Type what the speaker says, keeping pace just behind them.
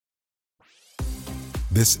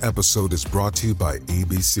This episode is brought to you by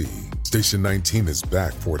ABC. Station 19 is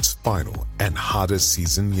back for its final and hottest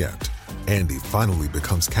season yet. Andy finally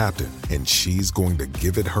becomes captain, and she's going to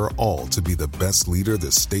give it her all to be the best leader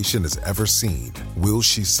the station has ever seen. Will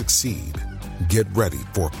she succeed? Get ready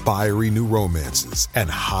for fiery new romances and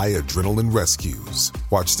high adrenaline rescues.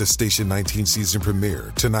 Watch the Station 19 season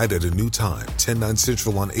premiere tonight at a new time, 10/9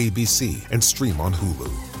 Central on ABC, and stream on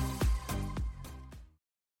Hulu.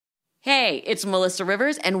 Hey, it's Melissa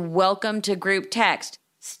Rivers, and welcome to Group Text.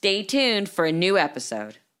 Stay tuned for a new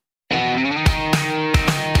episode.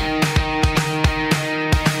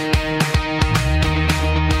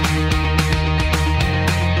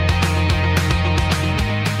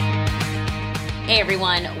 Hey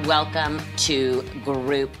everyone, welcome to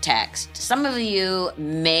Group Text. Some of you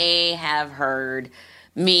may have heard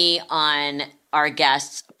me on our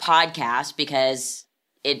guest's podcast because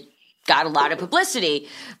it got a lot of publicity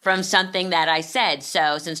from something that I said.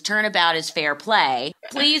 So since turnabout is fair play,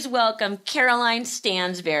 please welcome Caroline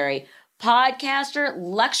Stanbury, podcaster,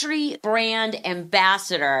 luxury brand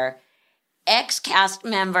ambassador, ex-cast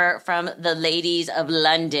member from The Ladies of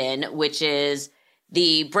London, which is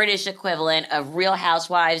the British equivalent of Real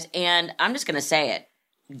Housewives, and I'm just going to say it,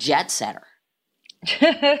 jet setter.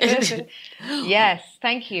 Yes,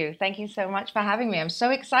 thank you. Thank you so much for having me. I'm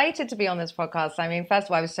so excited to be on this podcast. I mean, first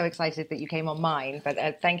of all, I was so excited that you came on mine, but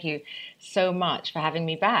thank you so much for having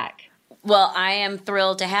me back. Well, I am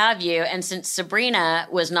thrilled to have you. And since Sabrina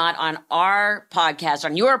was not on our podcast,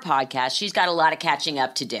 on your podcast, she's got a lot of catching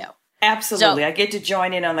up to do. Absolutely. So, I get to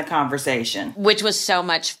join in on the conversation. Which was so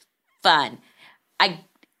much fun.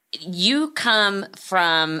 You come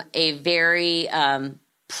from a very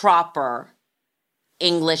proper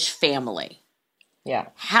English family. Yeah.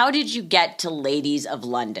 How did you get to Ladies of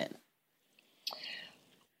London?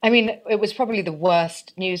 I mean, it was probably the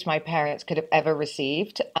worst news my parents could have ever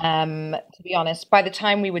received. To be honest, by the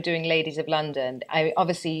time we were doing Ladies of London,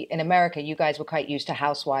 obviously in America, you guys were quite used to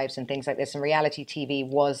housewives and things like this, and reality TV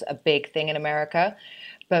was a big thing in America.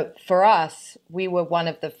 But for us, we were one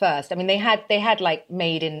of the first. I mean, they had like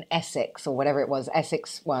Made in Essex or whatever it was,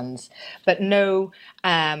 Essex ones, but no,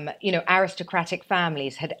 aristocratic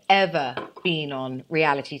families had ever been on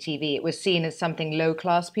reality TV. It was seen as something low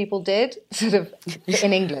class people did, sort of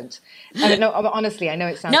in England. I don't know. Honestly, I know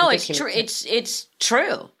it sounds ridiculous. It's true. It's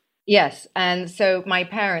true. Yes. And so my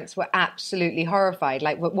parents were absolutely horrified.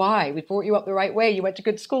 Like, why? We brought you up the right way. You went to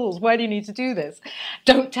good schools. Why do you need to do this?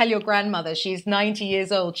 Don't tell your grandmother. She's 90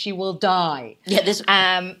 years old. She will die. Yeah,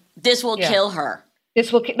 this will kill her.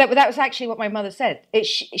 This will. That was actually what my mother said.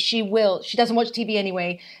 She will. She doesn't watch TV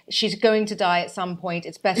anyway. She's going to die at some point.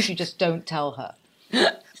 It's best you just don't tell her.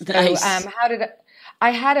 Nice. So,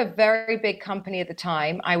 I had a very big company at the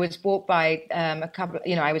time. I was bought by a couple.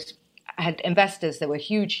 I had investors that were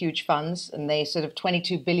huge funds, and they sort of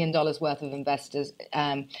 $22 billion worth of investors.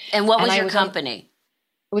 And what was your company?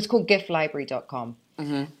 It was called giftlibrary.com.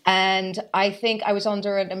 Mm-hmm. And I think I was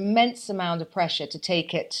under an immense amount of pressure to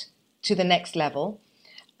take it to the next level.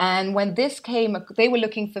 And when this came, they were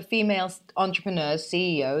looking for female entrepreneurs,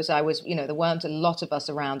 CEOs. There weren't a lot of us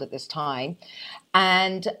around at this time.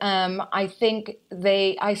 And I think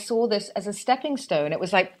I saw this as a stepping stone. It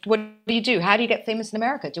was like, what do you do? How do you get famous in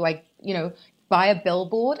America? Do I, buy a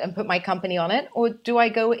billboard and put my company on it? Or do I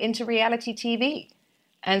go into reality TV?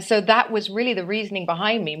 And so that was really the reasoning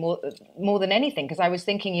behind me more than anything. Because I was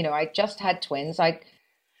thinking, I just had twins.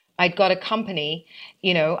 I'd got a company,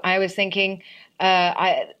 I was thinking,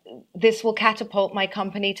 this will catapult my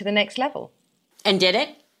company to the next level. And did it?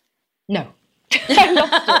 No. I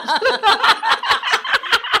lost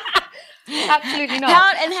it. Absolutely not.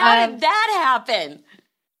 How did that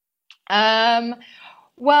happen?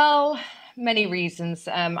 Well, many reasons.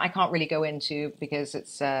 I can't really go into because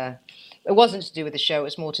it wasn't to do with the show. It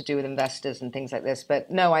was more to do with investors and things like this.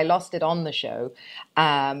 But no, I lost it on the show.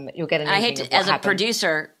 You'll get an inkling of what as a happened.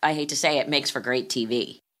 producer, I hate to say it makes for great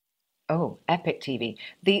TV. Oh, epic TV.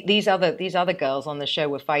 These other girls on the show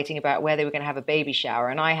were fighting about where they were going to have a baby shower.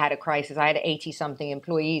 And I had a crisis. I had 80-something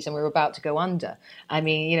employees and we were about to go under. I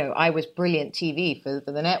mean, I was brilliant TV for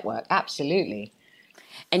the network. Absolutely.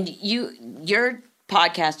 And your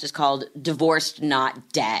podcast is called Divorced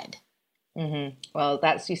Not Dead. Mm-hmm. Well,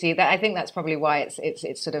 I think that's probably why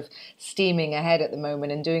it's sort of steaming ahead at the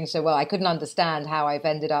moment and doing so well. I couldn't understand how I've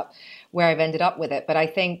ended up where I've ended up with it. But I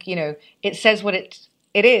think, it says what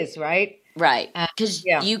it is, right? Right. Because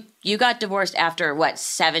you got divorced after,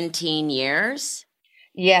 17 years?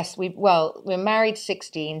 Yes. We're married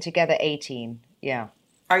 16, together 18. Yeah.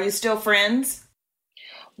 Are you still friends?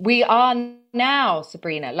 We are now,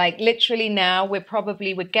 Sabrina, like literally now, we're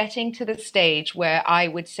getting to the stage where I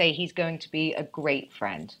would say he's going to be a great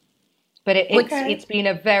friend. But it's been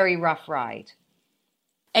a very rough ride.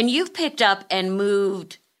 And you've picked up and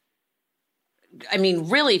moved, I mean,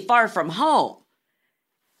 really far from home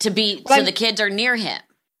so the kids are near him.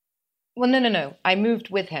 Well, no. I moved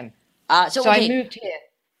with him. So I moved here.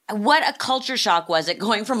 What a culture shock was it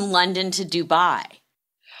going from London to Dubai?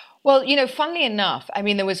 Well, funnily enough, I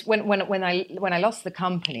mean, there was when I lost the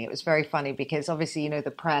company, it was very funny because obviously,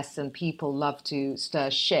 the press and people love to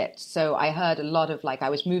stir shit. So I heard a lot of I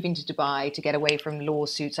was moving to Dubai to get away from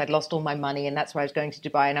lawsuits. I'd lost all my money and that's why I was going to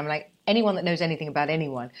Dubai. And I'm like, anyone that knows anything about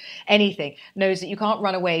anything knows that you can't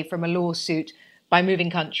run away from a lawsuit by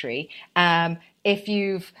moving country. If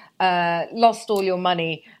you've lost all your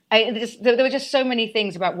money, there were just so many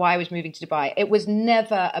things about why I was moving to Dubai. It was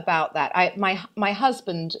never about that. My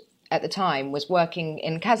husband at the time was working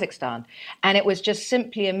in Kazakhstan, and it was just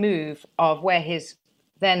simply a move of where his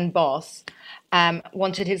then boss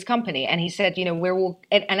wanted his company, and he said, we're all.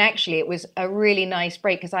 And actually, it was a really nice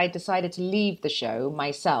break because I decided to leave the show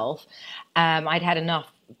myself. I'd had enough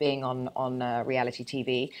being on reality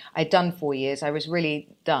TV. I'd done 4 years. I was really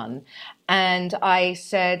done, and I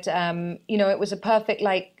said, it was a perfect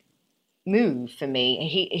move for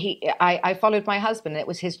me. I followed my husband. It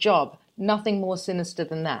was his job. Nothing more sinister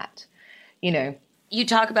than that, You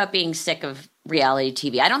talk about being sick of reality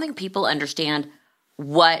TV. I don't think people understand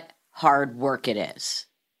what hard work it is.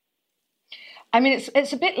 I mean,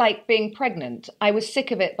 it's a bit like being pregnant. I was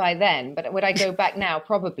sick of it by then, but would I go back now?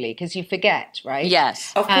 Probably, because you forget, right?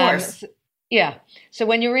 Yes, of course. Yeah. So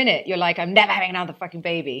when you're in it, you're like, I'm never having another fucking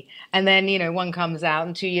baby. And then, one comes out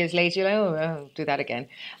and 2 years later, you're like, oh, I'll do that again.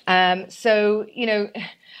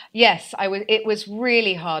 Yes, it was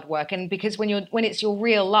really hard work. And because when it's your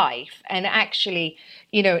real life and actually,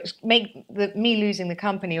 me losing the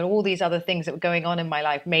company and all these other things that were going on in my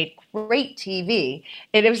life made great TV.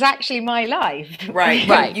 It was actually my life. Right.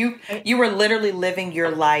 Right. You were literally living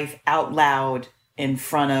your life out loud in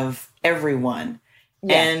front of everyone.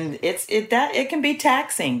 Yes. And it can be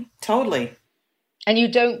taxing. Totally. And you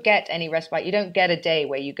don't get any respite. You don't get a day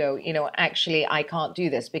where you go, actually, I can't do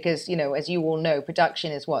this because, as you all know,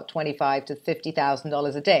 production is what, $25,000 to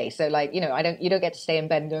 $50,000 a day. So you don't get to stay in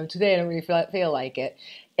bed and go, today I don't really feel like it.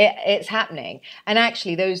 It's happening. And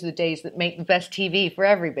actually, those are the days that make the best TV for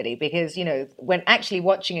everybody because, when actually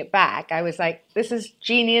watching it back, I was like, this is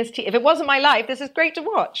genius. If it wasn't my life, this is great to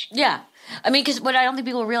watch. Yeah. I mean, because what I don't think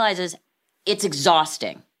people realize is it's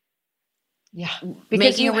exhausting. Yeah.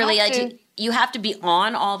 Because you have to be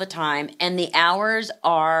on all the time, and the hours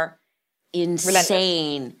are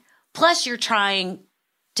insane. Relentless. Plus, you're trying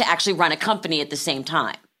to actually run a company at the same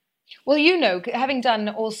time. Well, having done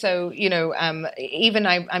also, even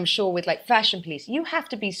I'm sure with Fashion Police, you have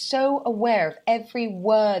to be so aware of every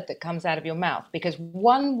word that comes out of your mouth because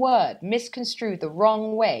one word misconstrued the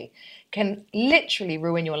wrong way can literally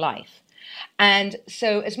ruin your life. And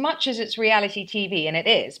so as much as it's reality TV, and it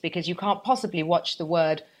is, because you can't possibly watch the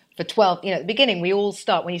word for 12, at the beginning, we all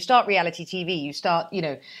start, when you start reality TV, you start,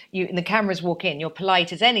 and the cameras walk in, you're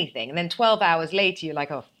polite as anything. And then 12 hours later, you're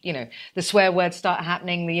like, oh, the swear words start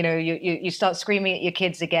happening, you start screaming at your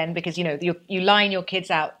kids again because, you line your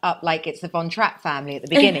kids up like it's the Von Trapp family at the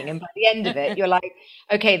beginning. And by the end of it, you're like,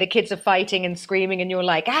 okay, the kids are fighting and screaming and you're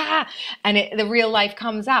like, and the real life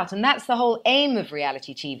comes out. And that's the whole aim of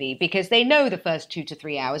reality TV because they know the first 2 to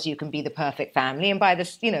 3 hours you can be the perfect family. And by the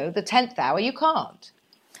 10th hour, you can't.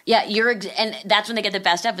 Yeah, and that's when they get the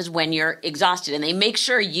best stuff is when you're exhausted, and they make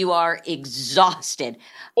sure you are exhausted.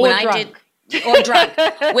 Or drunk. Or drunk.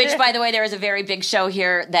 Which, by the way, there is a very big show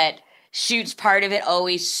here that shoots part of it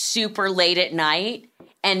always super late at night,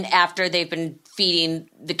 and after they've been feeding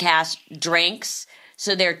the cast drinks,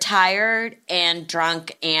 so they're tired and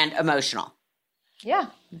drunk and emotional. Yeah,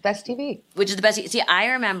 best TV. Which is the best. See, I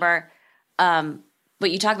remember. But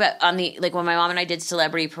you talk about when my mom and I did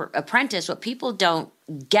Celebrity Apprentice, what people don't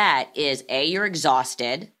get is you're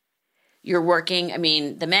exhausted. You're working. I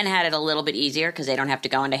mean, the men had it a little bit easier because they don't have to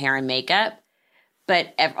go into hair and makeup.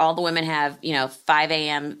 But all the women have, 5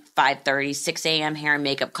 a.m., 5:30, 6 a.m. hair and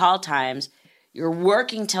makeup call times. You're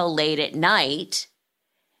working till late at night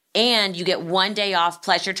and you get one day off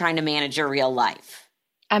plus you're trying to manage your real life.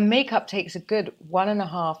 And makeup takes a good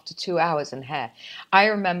 1.5 to 2 hours in hair. I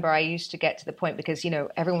remember I used to get to the point because,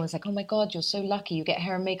 everyone was like, oh my God, you're so lucky. You get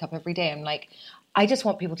hair and makeup every day. I'm like, I just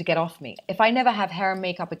want people to get off me. If I never have hair and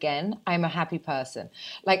makeup again, I'm a happy person.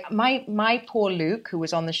 Like my poor Luke, who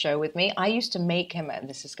was on the show with me, I used to make him, and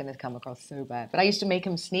this is going to come across so bad, but I used to make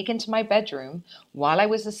him sneak into my bedroom while I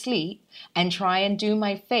was asleep and try and do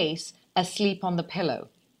my face asleep on the pillow.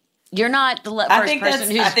 You're not the first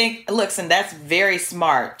person who's... I think, listen, that's very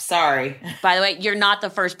smart. Sorry. By the way, you're not the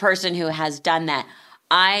first person who has done that.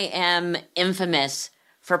 I am infamous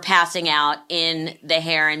for passing out in the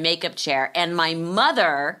hair and makeup chair. And my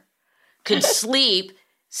mother could sleep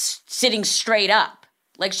sitting straight up.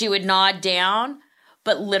 Like she would nod down.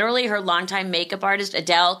 But literally her longtime makeup artist,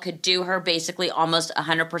 Adele, could do her basically almost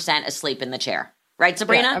 100% asleep in the chair. Right,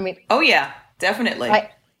 Sabrina? Yeah, I mean, oh, yeah, definitely.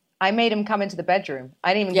 I made him come into the bedroom.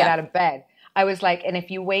 I didn't even get out of bed. I was like, and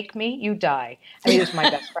if you wake me, you die. And he was my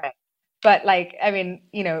best friend. But like, I mean,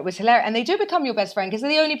 you know, it was hilarious. And they do become your best friend because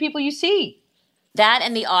they're the only people you see. That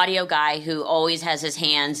and the audio guy who always has his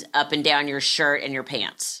hands up and down your shirt and your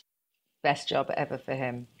pants. Best job ever for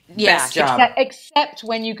him. Yeah. Best job. Except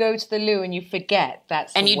when you go to the loo and you forget.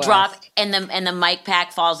 That's and the you worst. Drop and the mic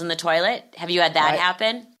pack falls in the toilet. Have you had that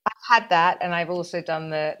happen? I've had that, and I've also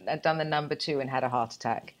done the number 2 and had a heart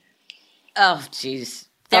attack. Oh, jeez.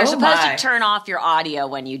 They're supposed to turn off your audio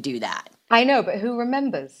when you do that. I know, but who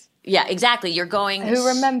remembers? Yeah, exactly. You're going... Who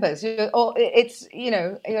remembers? Or it's, you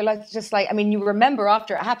know, you're like, just like, I mean, you remember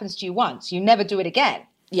after it happens to you once. You never do it again.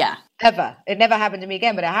 Yeah. Ever. It never happened to me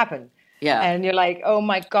again, but it happened. Yeah. And you're like, oh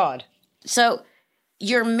my God. So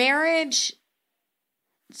your marriage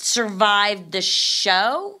survived the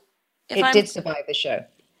show? It did survive the show.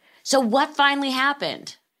 So what finally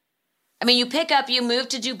happened? I mean, you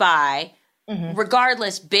moved to Dubai. Mm-hmm.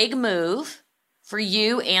 Regardless, big move for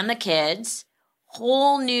you and the kids.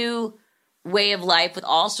 Whole new way of life with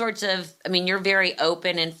all sorts of, I mean, you're very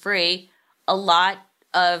open and free. A lot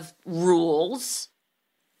of rules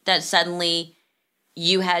that suddenly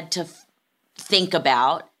you had to think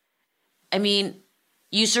about. I mean,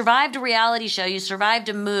 you survived a reality show. You survived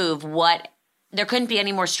a move. There couldn't be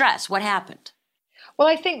any more stress. What happened? Well,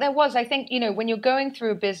 I think there was. I think, you know, when you're going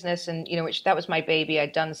through a business and, you know, which that was my baby,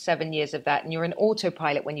 I'd done 7 years of that. And you're an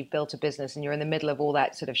autopilot when you've built a business and you're in the middle of all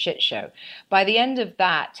that sort of shit show. By the end of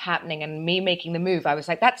that happening and me making the move, I was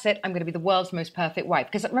like, that's it. I'm going to be the world's most perfect wife.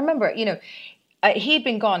 Because remember, you know, he'd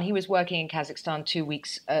been gone. He was working in Kazakhstan 2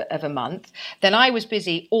 weeks of a month. Then I was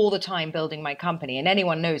busy all the time building my company. And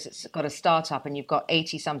anyone knows it's got a startup and you've got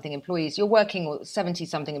 80-something employees. You're working, or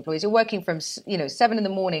 70-something employees. You're working from, 7 in the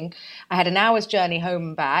morning. I had an hour's journey home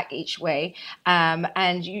and back each way.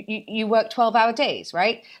 And you work 12-hour days,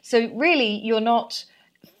 right? So really,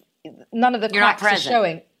 none of the cracks are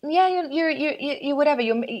showing. Yeah, you're whatever.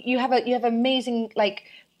 You have amazing, like,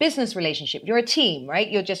 business relationship. You're a team, right?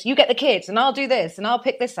 You get the kids and I'll do this and I'll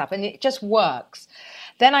pick this up and it just works.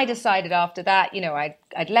 Then I decided after that, you know,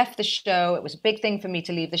 I'd left the show. It was a big thing for me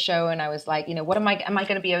to leave the show. And I was like, you know, am I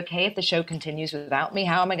going to be okay if the show continues without me?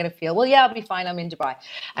 How am I going to feel? Well, yeah, I'll be fine. I'm in Dubai.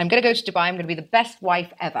 I'm going to go to Dubai. I'm going to be the best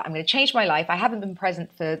wife ever. I'm going to change my life. I haven't been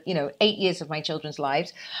present for, 8 years of my children's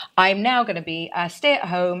lives. I'm now going to be a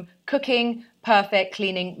stay-at-home, cooking, perfect,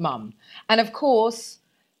 cleaning mum. And of course,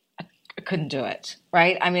 couldn't do it,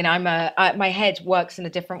 right? I mean, my head works in a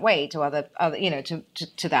different way to other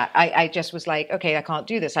to that. I just was like, okay, I can't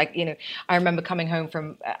do this. I remember coming home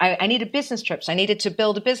from, I needed business trips. I needed to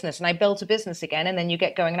build a business and I built a business again and then you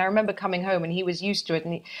get going. And I remember coming home and he was used to it.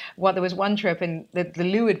 And there was one trip and the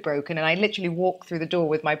loo had broken and I literally walked through the door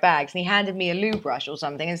with my bags and he handed me a loo brush or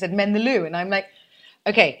something and said, mend the loo. And I'm like,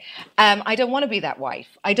 okay, I don't want to be that wife.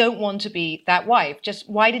 I don't want to be that wife. Just,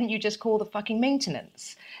 why didn't you just call the fucking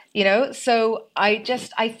maintenance? You know, so I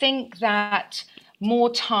think that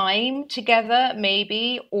more time together,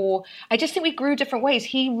 maybe, or I just think we grew different ways.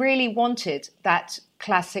 He really wanted that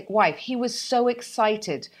classic wife. He was so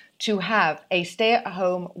excited to have a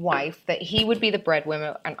stay-at-home wife that he would be the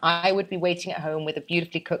breadwinner and I would be waiting at home with a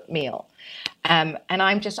beautifully cooked meal. And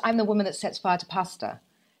I'm the woman that sets fire to pasta.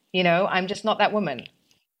 You know, I'm just not that woman.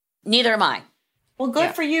 Neither am I. Well,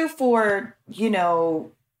 good for you for,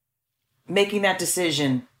 making that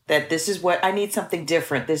decision that this is what I need, something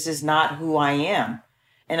different. This is not who I am.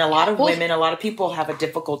 And a lot of women, a lot of people have a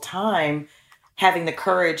difficult time having the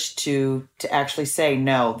courage to actually say,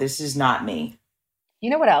 no, this is not me. You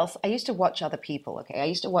know what else? I used to watch other people, okay? I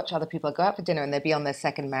used to watch other people go out for dinner and they'd be on their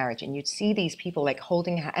second marriage and you'd see these people like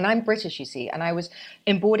holding, and I'm British, you see, and I was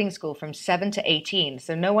in boarding school from 7 to 18.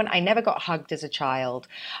 So I never got hugged as a child.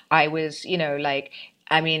 I was,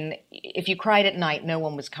 if you cried at night, no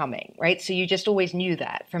one was coming, right? So you just always knew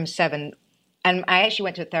that from 7. And I actually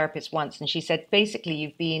went to a therapist once and she said, basically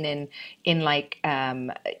you've been in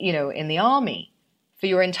the army for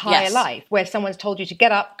your entire Yes. life, where someone's told you to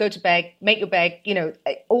get up, go to bed, make your bed,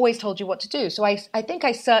 always told you what to do. So I think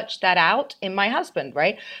I searched that out in my husband,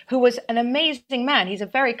 right? Who was an amazing man. He's a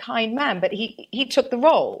very kind man, but he took the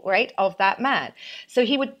role, right, of that man. So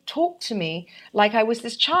he would talk to me like I was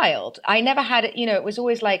this child. I never had it, it was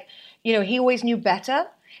always like, he always knew better.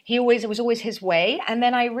 It was always his way. And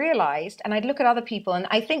then I realized, and I'd look at other people, and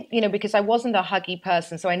I think, because I wasn't a huggy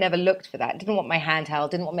person, so I never looked for that. Didn't want my hand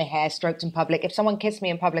held, didn't want my hair stroked in public. If someone kissed me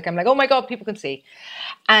in public, I'm like, oh my God, people can see.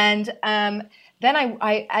 And then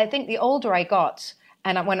I think the older I got,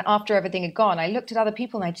 and when after everything had gone, I looked at other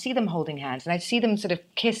people and I'd see them holding hands and I'd see them sort of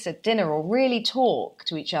kiss at dinner or really talk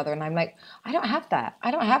to each other. And I'm like, I don't have that. I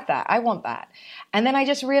don't have that. I want that. And then I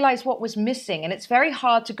just realized what was missing. And it's very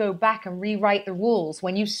hard to go back and rewrite the rules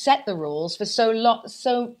when you set the rules for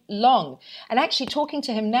so long. And actually talking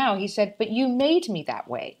to him now, he said, but you made me that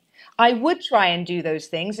way. I would try and do those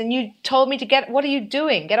things, and you told me to what are you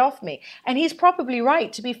doing? Get off me. And he's probably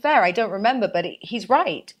right, to be fair. I don't remember, but he's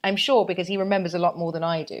right, I'm sure, because he remembers a lot more than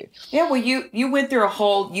I do. Yeah, well, you went through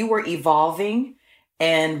you were evolving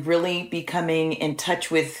and really becoming in touch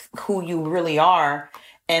with who you really are.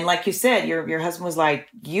 And like you said, your husband was like,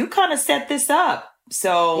 you kind of set this up.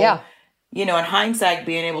 So, yeah. In hindsight,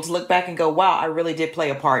 being able to look back and go, wow, I really did play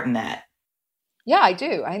a part in that. Yeah, I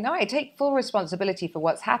do. I know I take full responsibility for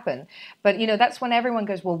what's happened. But, that's when everyone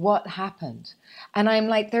goes, well, what happened? And I'm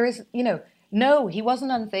like, there is, no, he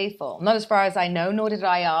wasn't unfaithful. Not as far as I know, nor did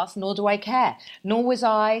I ask, nor do I care. Nor was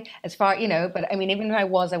I, as far, but I mean, even if I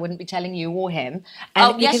was, I wouldn't be telling you or him.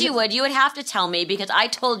 And yes, you would. You would have to tell me, because I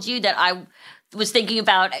told you that I was thinking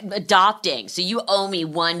about adopting. So you owe me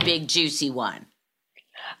one big juicy one.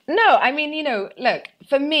 No, I mean, look,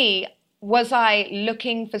 for me, was I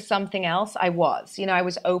looking for something else? I was. I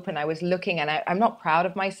was open. I was looking, and I'm not proud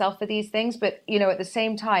of myself for these things. But, at the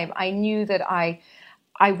same time, I knew that I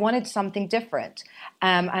wanted something different.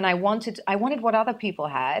 And I wanted what other people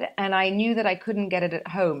had. And I knew that I couldn't get it at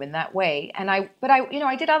home in that way. But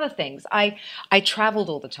I did other things. I traveled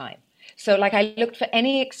all the time. So like I looked for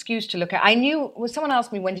any excuse to look at. I knew, when someone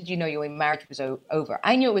asked me, when did you know your marriage was over?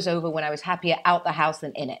 I knew it was over when I was happier out the house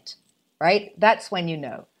than in it. Right? That's when you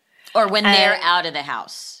know. Or when they're out of the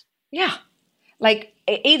house. Yeah. Like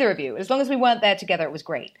either of you, as long as we weren't there together, it was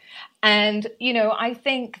great. And, I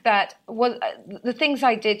think that the things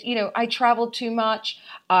I did, I traveled too much.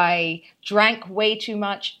 I drank way too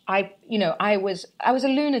much. I was a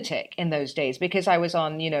lunatic in those days because I was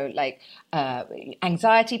on,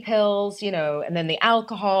 anxiety pills, and then the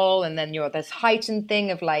alcohol, and then this heightened thing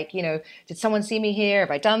of did someone see me here?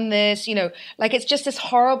 Have I done this? It's just this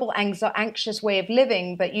horrible, anxious way of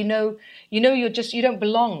living. But you don't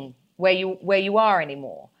belong where you are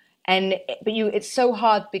anymore. But it's so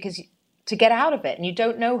hard because to get out of it, and you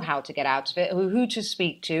don't know how to get out of it, who to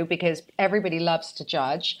speak to, because everybody loves to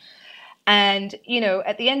judge. And,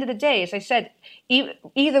 at the end of the day, as I said,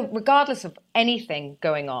 either regardless of anything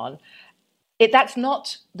going on, that's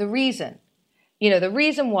not the reason. The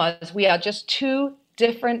reason was we are just two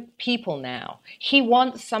different people now. He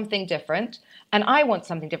wants something different, and I want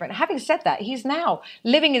something different. Having said that, he's now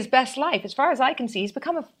living his best life. As far as I can see, he's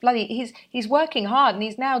become he's working hard, and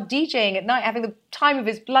he's now DJing at night, having the time of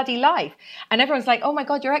his bloody life. And everyone's like, oh my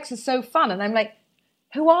God, your ex is so fun. And I'm like,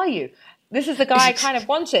 who are you? This is the guy I kind of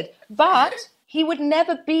wanted. But he would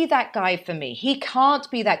never be that guy for me. He can't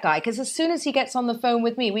be that guy, because as soon as he gets on the phone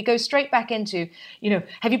with me, we go straight back into,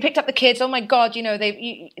 have you picked up the kids? Oh my God,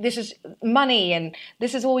 this is money, and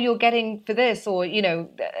this is all you're getting for this, or,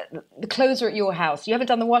 the clothes are at your house. You haven't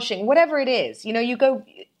done the washing, whatever it is. You go,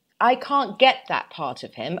 I can't get that part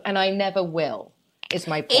of him, and I never will, is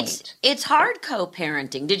my point. It's hard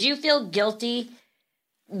co-parenting. Did you feel guilty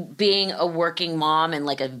being a working mom and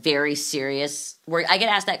a very serious work? I get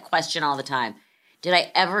asked that question all the time. Did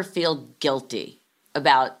I ever feel guilty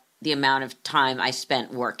about the amount of time I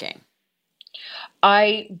spent working?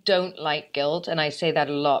 I don't like guilt, and I say that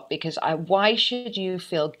a lot because why should you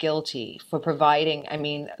feel guilty for providing,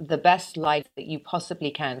 the best life that you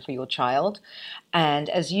possibly can for your child? And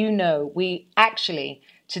as you know,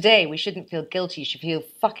 today we shouldn't feel guilty. You should feel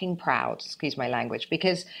fucking proud, excuse my language,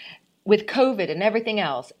 because with COVID and everything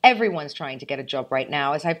else, everyone's trying to get a job right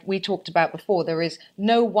now. As we talked about before, there is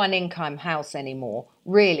no one income house anymore,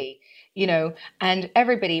 really, and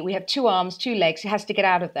everybody, we have 2 arms, 2 legs, has to get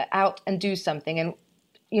out and do something. And,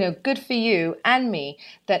 good for you and me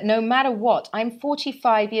that no matter what, I'm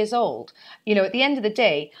 45 years old. At the end of the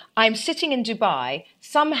day, I'm sitting in Dubai,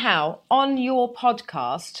 somehow on your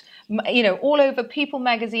podcast, all over People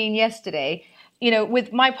magazine yesterday,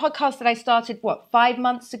 with my podcast that I started, 5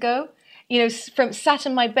 months ago? from sat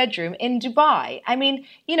in my bedroom in Dubai. I mean,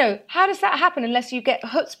 how does that happen unless you get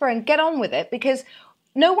chutzpah and get on with it? Because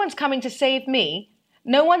no one's coming to save me.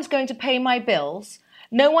 No one's going to pay my bills.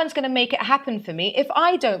 No one's going to make it happen for me if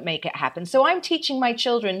I don't make it happen. So I'm teaching my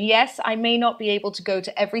children, yes, I may not be able to go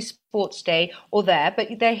to every sports day or there,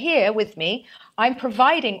 but they're here with me. I'm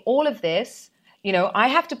providing all of this. I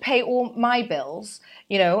have to pay all my bills.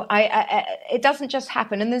 It doesn't just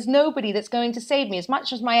happen. And there's nobody that's going to save me. As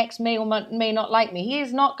much as my ex may or may not like me, he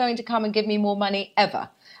is not going to come and give me more money ever.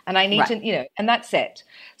 And I need to, and that's it.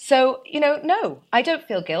 So, no, I don't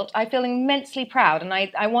feel guilt. I feel immensely proud. And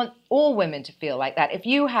I want all women to feel like that. If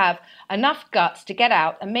you have enough guts to get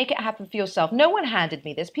out and make it happen for yourself. No one handed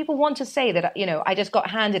me this. People want to say that, I just got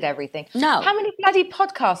handed everything. No. How many bloody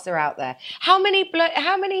podcasts are out there? How many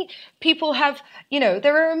people have,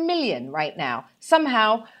 there are a million right now.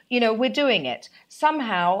 Somehow, we're doing it.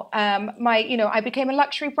 Somehow, I became a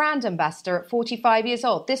luxury brand ambassador at 45 years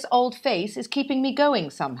old. This old face is keeping me going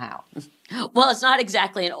somehow. Well, it's not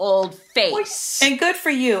exactly an old face. And good for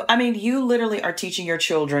you. I mean, you literally are teaching your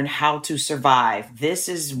children how to survive. This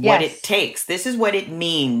is what it takes. This is what it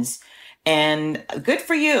means. And good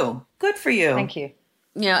for you. Good for you. Thank you.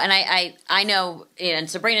 And I know, and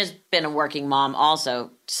Sabrina's been a working mom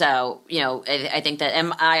also. So, I think that,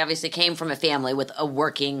 and I obviously came from a family with a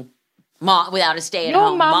working mom, without a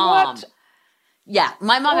stay-at-home mom. What? Yeah,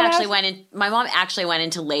 my mom actually went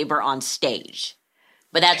into labor on stage,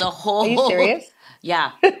 but that's a whole. Are you serious?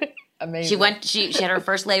 Yeah, amazing. She had her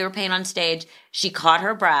first labor pain on stage. She caught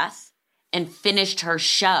her breath and finished her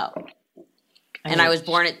show. And I was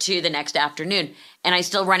born at 2 the next afternoon. And I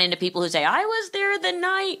still run into people who say, I was there the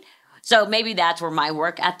night. So maybe that's where my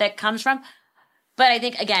work ethic comes from. But I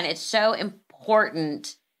think, again, it's so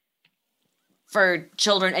important for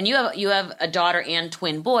children. And you have a daughter and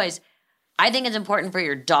twin boys. I think it's important for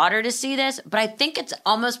your daughter to see this. But I think it's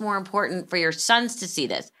almost more important for your sons to see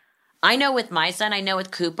this. I know with my son, I know with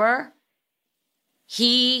Cooper,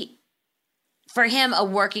 for him, a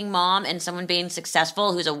working mom and someone being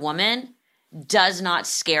successful who's a woman does not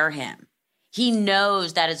scare him. He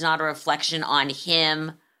knows that it's not a reflection on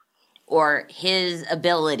him or his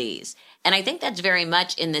abilities. And I think that's very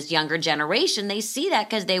much in this younger generation. They see that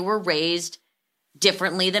because they were raised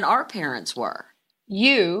differently than our parents were.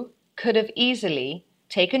 You could have easily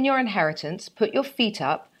taken your inheritance, put your feet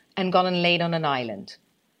up, and gone and laid on an island.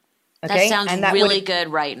 Okay? That sounds really good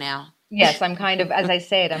right now. Yes, I'm kind of, as I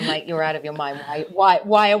said, I'm like, you're out of your mind.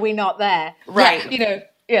 Why are we not there? Right.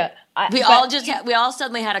 Yeah. We all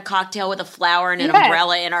suddenly had a cocktail with a flower and an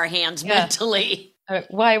umbrella in our hands mentally.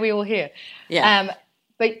 Why are we all here? Yeah.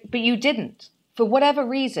 But you didn't. For whatever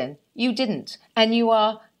reason, you didn't. And you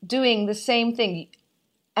are doing the same thing.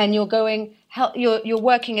 And you're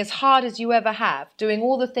working as hard as you ever have, doing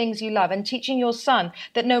all the things you love and teaching your son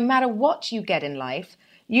that no matter what you get in life,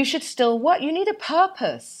 you should still what? You need a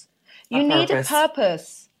purpose. You need a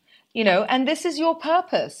purpose. And this is your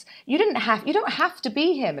purpose. You don't have to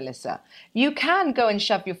be here, Melissa. You can go and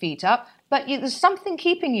shove your feet up, but there's something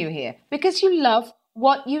keeping you here because you love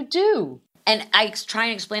what you do. And I try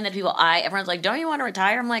and explain that to people. Everyone's like, "Don't you want to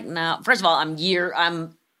retire?" I'm like, "No." First of all,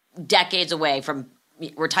 I'm decades away from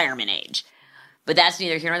retirement age, but that's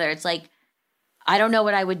neither here nor there. It's like I don't know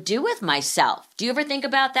what I would do with myself. Do you ever think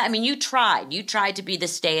about that? I mean, you tried to be the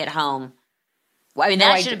stay-at-home. Well, I mean,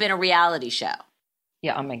 that should have been a reality show.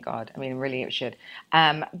 Yeah, oh my God. I mean, really it should.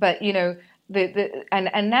 But,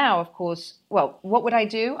 and now, of course, well, what would I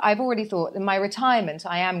do? I've already thought in my retirement,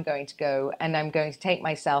 I am going to go and I'm going to take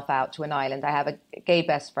myself out to an island. I have a gay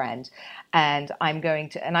best friend and I'm going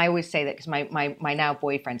to, and I always say that because my now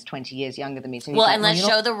boyfriend's 20 years younger than me. So and let's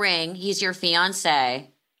show the ring. He's your fiance.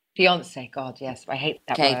 Fiance, God, yes. I hate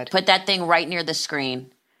that word. Put that thing right near the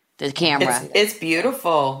screen, the camera. It's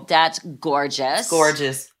beautiful. That's gorgeous. It's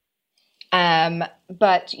gorgeous.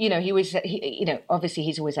 But he was, obviously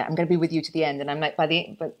he's always like, I'm going to be with you to the end. And I'm like,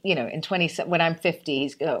 when I'm 50,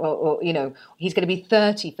 he's going to be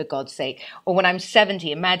 30 for God's sake. Or when I'm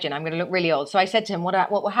 70, imagine I'm going to look really old. So I said to him,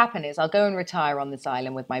 what will happen is I'll go and retire on this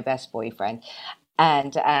island with my best boyfriend.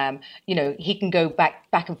 And, he can go back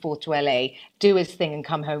and forth to LA, do his thing and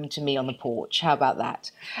come home to me on the porch. How about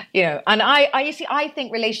that? And I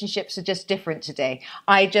think relationships are just different today.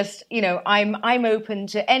 I just, I'm open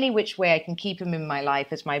to any which way I can keep him in my life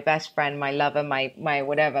as my best friend, my lover, my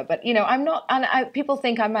whatever. But, I'm not, and people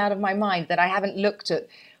think I'm out of my mind that I haven't looked at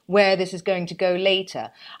where this is going to go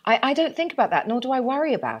later. I don't think about that, nor do I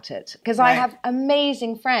worry about it, because I have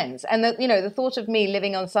amazing friends. And the thought of me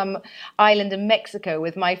living on some island in Mexico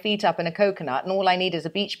with my feet up in a coconut and all I need is a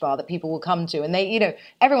beach bar that people will come to. And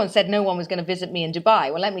everyone said no one was going to visit me in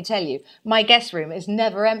Dubai. Well, let me tell you, my guest room is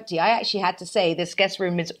never empty. I actually had to say this guest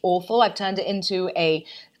room is awful. I've turned it into a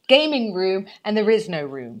gaming room and there is no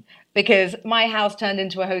room, because my house turned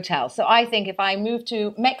into a hotel. So I think if I move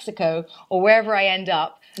to Mexico or wherever I end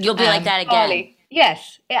up, you'll be like that again. Bali,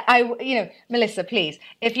 yes, Melissa, please.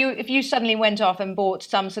 If you suddenly went off and bought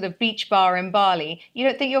some sort of beach bar in Bali, you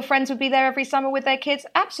don't think your friends would be there every summer with their kids?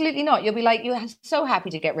 Absolutely not. You'll be like, you're so happy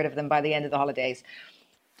to get rid of them by the end of the holidays.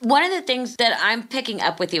 One of the things that I'm picking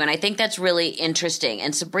up with you, and I think that's really interesting,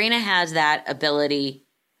 and Sabrina has that ability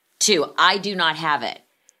too. I do not have it.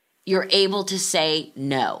 You're able to say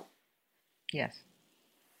no. Yes.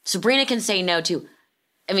 Sabrina can say no too.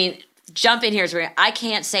 I mean, jump in here, Sabrina. I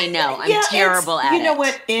can't say no. I'm terrible at it. You know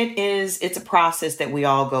what it is? It's a process that we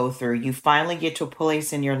all go through. You finally get to a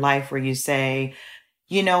place in your life where you say,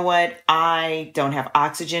 you know what? I don't have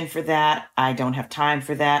oxygen for that. I don't have time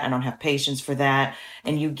for that. I don't have patience for that.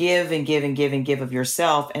 And you give and give and give and give of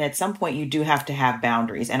yourself. And at some point you do have to have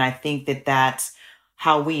boundaries. And I think that that's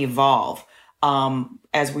how we evolve.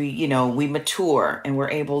 As we mature and we're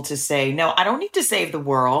able to say, no, I don't need to save the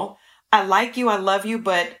world. I like you. I love you,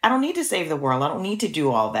 but I don't need to save the world. I don't need to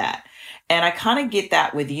do all that. And I kind of get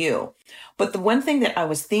that with you. But the one thing that I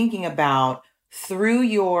was thinking about through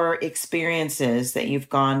your experiences that you've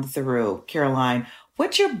gone through, Caroline,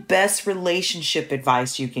 what's your best relationship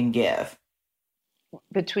advice you can give?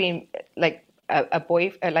 Between like a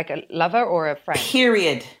boy, like a lover or a friend?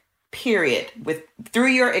 Period. Through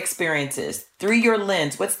your experiences, through your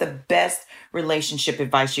lens, what's the best relationship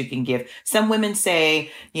advice you can give? Some women say,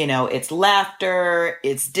 it's laughter,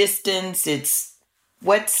 it's distance, it's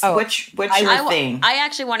what's your thing? I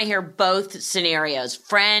actually want to hear both scenarios,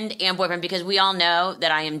 friend and boyfriend, because we all know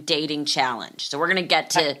that I am dating challenged. So we're going to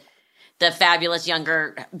get to the fabulous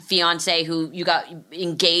younger fiance who you got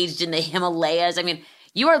engaged in the Himalayas. I mean,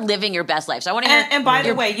 you are living your best life. So I want to hear. And by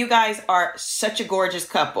the way, you guys are such a gorgeous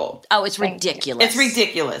couple. Oh, it's ridiculous. It's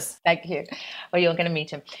ridiculous. Thank you. Well, you're going to meet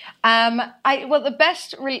him. The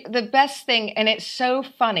best thing, and it's so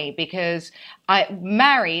funny because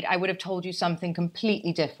married, I would have told you something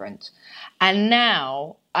completely different. And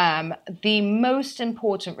now the most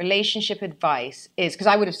important relationship advice is, because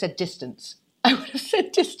I would have said distance. I would have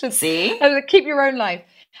said distance. See? I would have, keep your own life.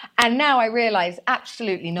 And now I realize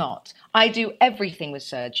absolutely not. I do everything with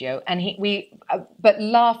Sergio, and but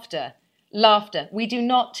laughter. We do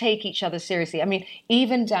not take each other seriously. I mean,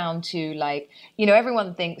 even down to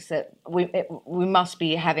everyone thinks that we must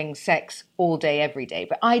be having sex all day, every day.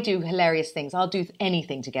 But I do hilarious things. I'll do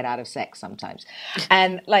anything to get out of sex sometimes.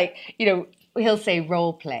 And he'll say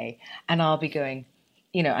role play, and I'll be going,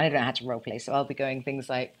 I don't know how to role play, so I'll be going things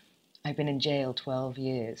like, I've been in jail 12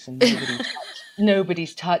 years and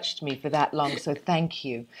nobody's touched me for that long. So thank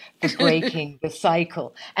you for breaking the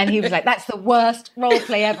cycle. And he was like, that's the worst role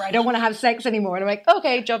play ever. I don't want to have sex anymore. And I'm like,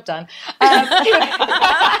 okay, job done.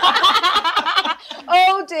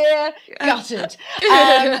 Oh dear, gutted.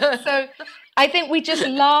 So I think we just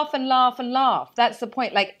laugh and laugh and laugh. That's the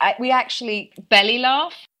point. We actually belly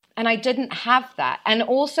laugh. And I didn't have that. And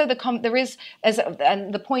also the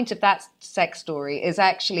point of that sex story is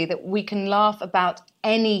actually that we can laugh about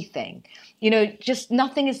anything. Just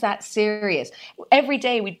nothing is that serious. Every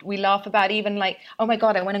day we laugh about even oh my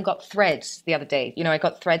God, I went and got threads the other day. I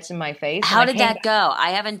got threads in my face. How did that go? I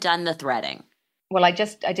haven't done the threading. Well, I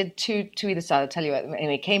did two either side. I'll tell you what.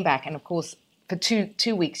 Anyway, came back, and of course, for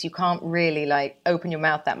two weeks, you can't really open your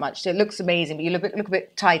mouth that much. So it looks amazing, but you look a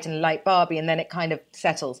bit tight and like Barbie, and then it kind of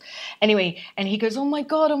settles. Anyway, and he goes, oh my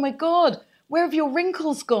God, where have your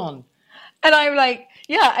wrinkles gone? And I'm like,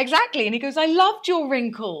 yeah, exactly. And he goes, I loved your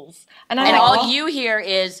wrinkles. And all you hear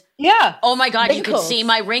is, yeah, oh my God, wrinkles. You could see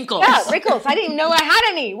my wrinkles. Yeah, wrinkles. I didn't even know I had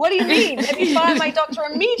any. What do you mean? Let me fire my doctor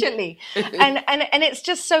immediately. And it's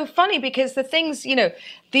just so funny because the things,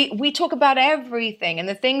 we talk about everything, and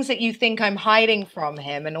the things that you think I'm hiding from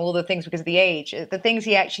him and all the things because of the age, the things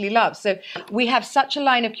he actually loves. So we have such a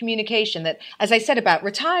line of communication that, as I said about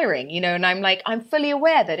retiring, and I'm like, I'm fully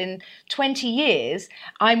aware that in 20 years,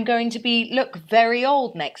 I'm going to look very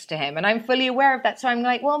old next to him. And I'm fully aware of that. So I'm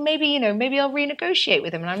like, well, maybe I'll renegotiate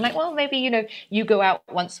with him. And I'm like, well, maybe, you go out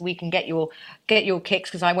once a week and get your kicks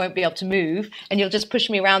because I won't be able to move, and you'll just push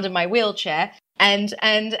me around in my wheelchair. And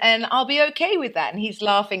I'll be okay with that. And he's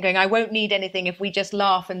laughing, going, I won't need anything if we just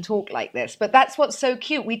laugh and talk like this. But that's what's so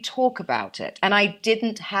cute. We talk about it. And I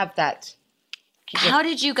didn't have that. How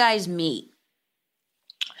did you guys meet?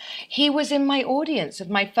 He was in my audience of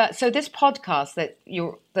my first. So this podcast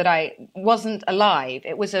that I wasn't alive.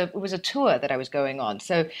 It was a tour that I was going on.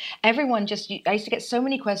 So everyone I used to get so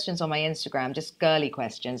many questions on my Instagram, just girly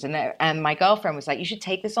questions, and my girlfriend was like, "You should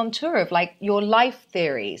take this on tour of like your life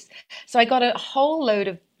theories." So I got a whole load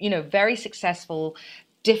of very successful,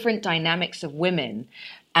 different dynamics of women.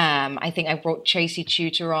 I think I brought Tracy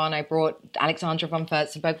Tutor on. I brought Alexandra von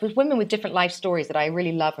Furstenberg, with women with different life stories that I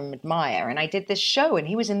really love and admire. And I did this show, and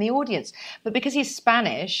he was in the audience. But because he's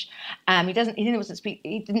Spanish, he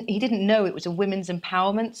didn't know it was a women's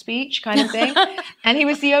empowerment speech kind of thing, and he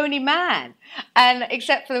was the only man. And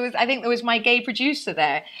except for I think there was my gay producer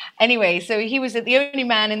there. Anyway, so he was the only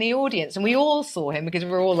man in the audience, and we all saw him because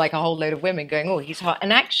we were all like a whole load of women going, "Oh, he's hot."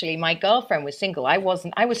 And actually, my girlfriend was single. I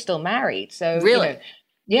wasn't. I was still married. So really.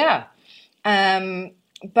 Yeah.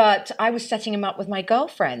 But I was setting him up with my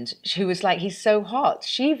girlfriend, who was like, he's so hot,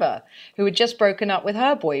 Shiva, who had just broken up with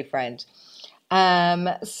her boyfriend.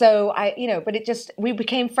 So we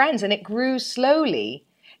became friends, and it grew slowly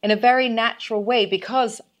in a very natural way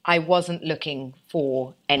because I wasn't looking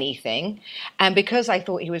for anything. And because I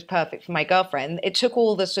thought he was perfect for my girlfriend, it took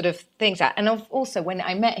all the sort of things out. And also when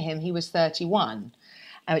I met him, he was 31.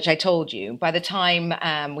 Which I told you. By the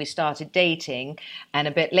time we started dating, and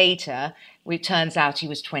a bit later, it turns out he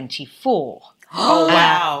was 24. Oh,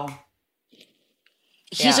 wow.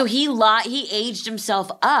 So he aged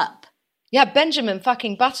himself up. Yeah, Benjamin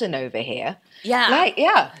fucking Button over here. Yeah.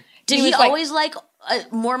 Did he always like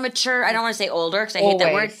more mature? I don't want to say older because I hate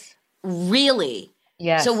that word. Really?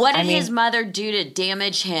 Yes. So what did his mother do to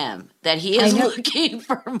damage him that he is looking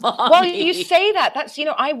for mommy? Well, you say that. That's,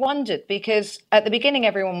 I wondered because at the beginning,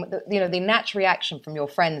 everyone, the natural reaction from your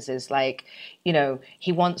friends is like,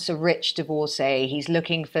 he wants a rich divorcee. He's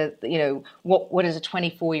looking for, what is a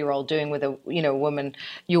 24-year-old doing with a, woman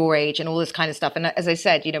your age and all this kind of stuff. And as I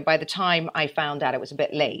said, by the time I found out, it was a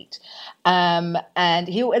bit late. And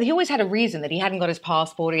he always had a reason that he hadn't got his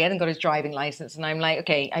passport, he hadn't got his driving license. And I'm like,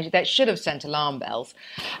 okay, that should have sent alarm bells.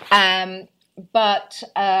 But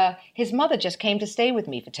his mother just came to stay with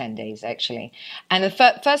me for 10 days, actually. And the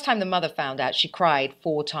first time the mother found out, she cried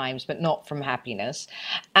 4 times, but not from happiness.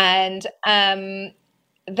 And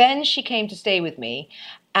then she came to stay with me.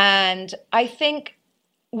 And I think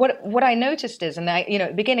what I noticed is, and at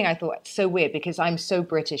the beginning I thought it's so weird because I'm so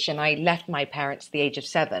British and I left my parents at the age of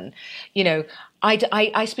 7.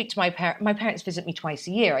 I speak to my parents. My parents visit me twice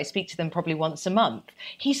a year. I speak to them probably once a month.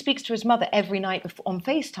 He speaks to his mother every night on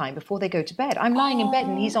FaceTime before they go to bed. I'm lying in bed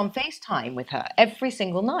and he's on FaceTime with her every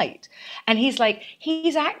single night. And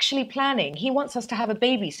he's actually planning. He wants us to have a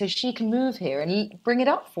baby so she can move here and bring it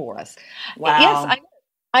up for us. Wow. Yes,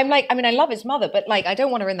 I'm like, I love his mother, but like, I don't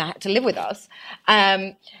want her to live with us.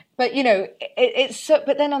 But it's so,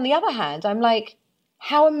 but then on the other hand, I'm like,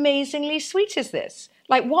 how amazingly sweet is this?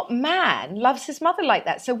 Like, what man loves his mother like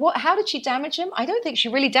that? So how did she damage him? I don't think she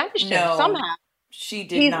really damaged him. Somehow. She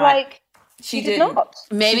did not. She did not.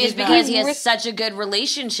 Maybe it's because he has such a good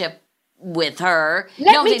relationship with her.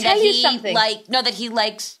 Let me tell you something.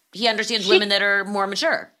 He understands women that are more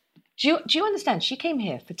mature. Do you understand? She came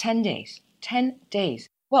here for 10 days. 10 days.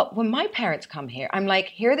 Well, when my parents come here, I'm like,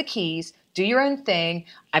 here are the keys, do your own thing.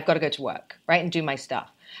 I've got to go to work, right? And do my stuff.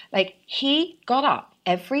 Like, he got up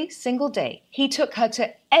every single day. He took her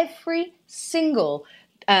to every single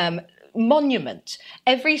monument,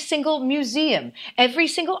 every single museum, every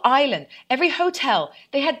single island, every hotel.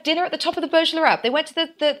 They had dinner at the top of the Burj Al Arab. They went to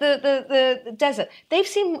the desert.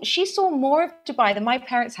 She saw more of Dubai than my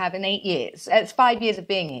parents have in 8 years. It's 5 years of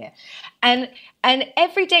being here. And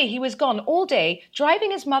every day he was gone all day,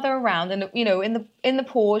 driving his mother around and in the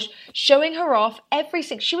Porsche, showing her off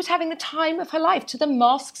everything. She was having the time of her life, to the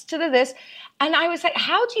mosques, to the this. And I was like,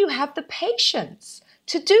 how do you have the patience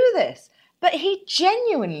to do this? But he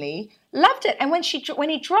genuinely loved it. And when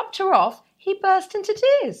he dropped her off, he burst into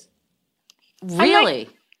tears. Really?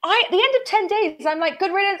 At the end of 10 days, I'm like,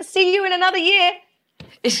 good riddance, see you in another year.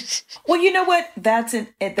 Well, you know what?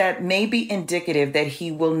 That may be indicative that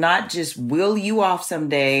he will not just will you off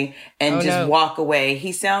someday and walk away.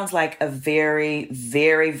 He sounds like a very,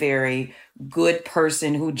 very, very good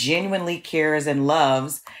person who genuinely cares and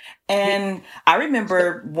loves. And I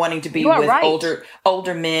remember wanting to be with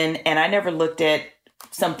older men, and I never looked at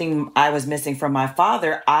something I was missing from my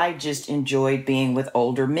father. I just enjoyed being with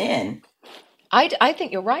older men. I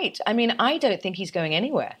think you're right. I mean, I don't think he's going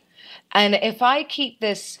anywhere. And if I keep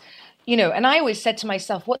this, and I always said to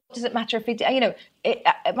myself, what does it matter if he,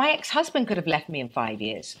 my ex-husband could have left me in 5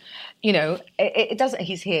 years. It doesn't,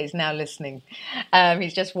 he's here, he's now listening.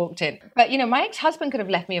 He's just walked in. But, my ex-husband could have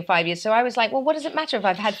left me in 5 years. So I was like, well, what does it matter if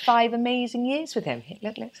I've had 5 amazing years with him?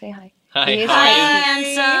 Let's say hi. Hi, Hi,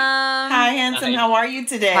 handsome. Hi, handsome. How are you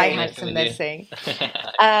today? Hi, handsome, they're saying.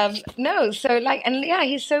 No, so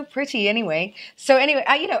he's so pretty anyway. So anyway,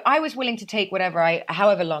 I was willing to take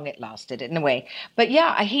however long it lasted in a way. But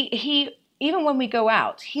yeah, he even when we go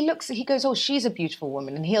out, he goes, oh, she's a beautiful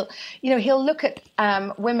woman. And he'll look at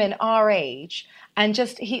women our age and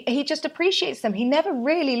he just appreciates them. He never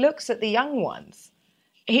really looks at the young ones.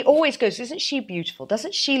 He always goes, isn't she beautiful?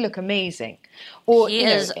 Doesn't she look amazing? Or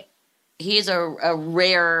He's a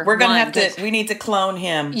rare. We're gonna have to. We need to clone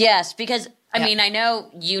him. Yes, because I mean, I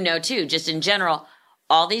know too. Just in general,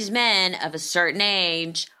 all these men of a certain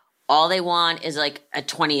age, all they want is like a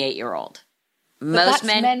 28-year-old. Most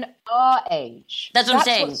men our age. That's what I'm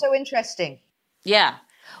saying. What's so interesting. Yeah.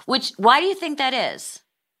 Why do you think that is?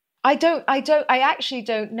 I actually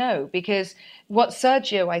don't know, because what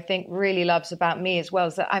Sergio, I think, really loves about me as well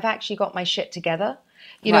is that I've actually got my shit together.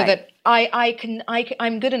 That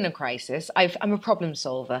I'm good in a crisis. I'm a problem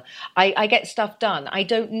solver. I get stuff done. I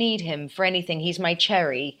don't need him for anything. He's my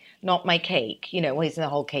cherry, not my cake. Well, he's the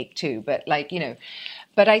whole cake too. But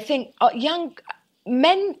but I think young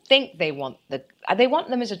men think they want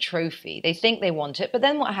them as a trophy. They think they want it. But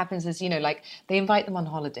then what happens is, they invite them on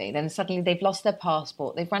holiday. Then suddenly they've lost their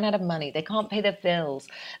passport. They've run out of money. They can't pay their bills.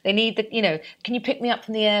 They need can you pick me up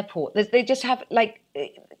from the airport? They just have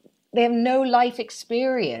they have no life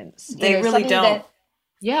experience. They really don't.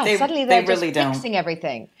 Suddenly they're just really fixing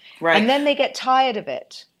everything. Right. And then they get tired of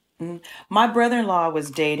it. My brother-in-law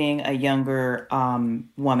was dating a younger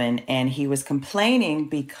woman, and he was complaining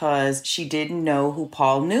because she didn't know who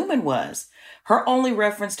Paul Newman was. Her only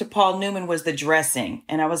reference to Paul Newman was the dressing.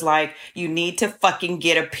 And I was like, you need to fucking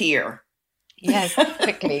get a peer. Yes,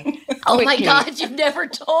 quickly. Oh my God, you've never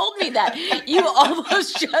told me that. You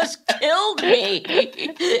almost just killed me.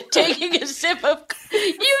 Taking a sip of...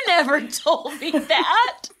 You never told me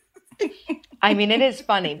that. I mean, it is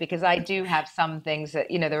funny because I do have some things that,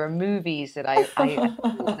 there are movies that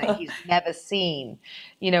that he's never seen,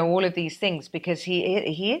 all of these things, because he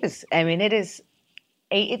is, I mean, it's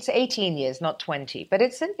 18 years, not 20, but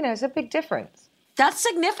it's a big difference. That's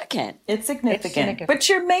significant. It's significant. But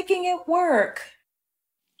you're making it work.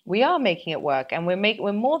 We are making it work, and we're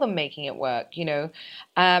more than making it work,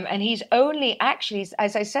 And he's only actually,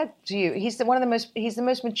 as I said to you, he's the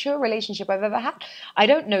most mature relationship I've ever had. I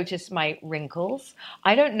don't notice my wrinkles.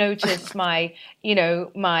 I don't notice my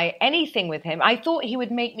anything with him. I thought he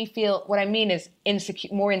would make me feel, what I mean is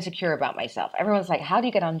more insecure about myself. Everyone's like, how do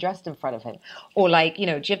you get undressed in front of him? Or do you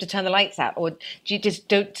have to turn the lights out? Or do you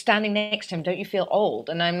just standing next to him, don't you feel old?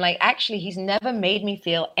 And I'm like, actually, he's never made me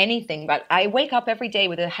feel anything. But I wake up every day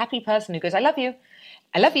with a happy person who goes, I love you.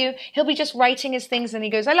 I love you. He'll be just writing his things and he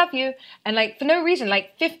goes, I love you. And for no reason,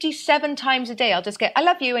 57 times a day, I'll just get, I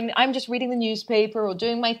love you. And I'm just reading the newspaper or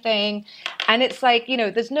doing my thing. And it's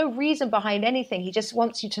there's no reason behind anything. He just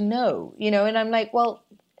wants you to know, and I'm like, well,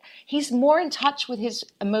 he's more in touch with his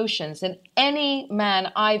emotions than any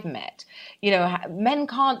man I've met. Men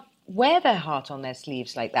can't wear their heart on their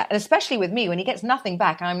sleeves like that. And especially with me, when he gets nothing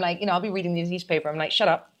back, I'm like, I'll be reading the newspaper. I'm like, shut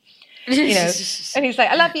up. And he's like,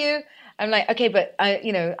 I love you. I'm like, okay, but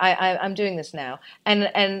I'm doing this now, and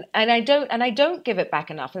I don't give it back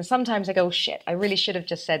enough. And sometimes I go, shit, I really should have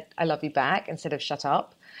just said I love you back instead of shut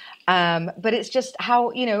up. But it's just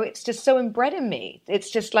how it's just so inbred in me. It's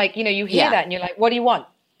just you hear that and you're like, what do you want?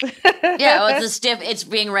 It's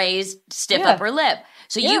being raised stiff upper lip.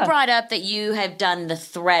 So you brought up that you have done the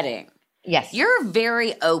threading. Yes. You're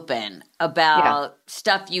very open about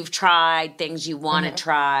stuff you've tried, things you want to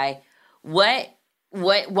try. Why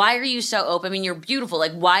are you so open? I mean, you're beautiful.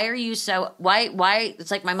 why are you so, why,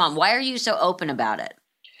 it's like my mom, why are you so open about it?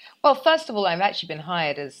 Well, first of all, I've actually been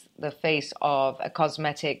hired as the face of a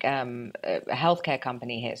cosmetic healthcare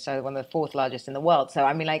company here. So one of the 4th largest in the world. So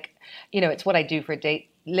I mean, it's what I do for a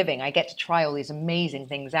living. I get to try all these amazing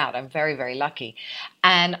things out. I'm very, very lucky.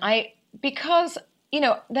 And because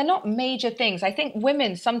they're not major things. I think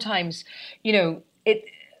women sometimes,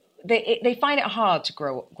 they find it hard to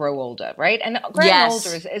grow older, right? And growing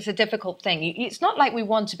older is a difficult thing. It's not like we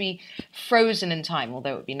want to be frozen in time,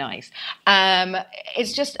 although it would be nice.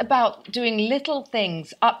 It's just about doing little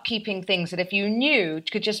things, upkeeping things that if you knew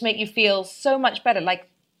could just make you feel so much better.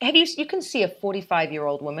 You can see a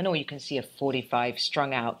 45-year-old woman or you can see a 45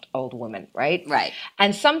 strung out old woman, right? Right.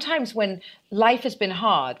 And sometimes when life has been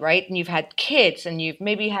hard, right? And you've had kids and you've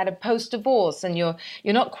maybe had a post-divorce and you're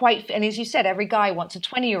not quite, and as you said, every guy wants a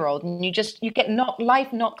 20-year-old and you get knocked,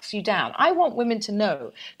 life knocks you down. I want women to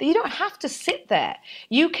know that you don't have to sit there.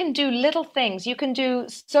 You can do little things. You can do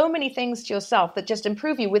so many things to yourself that just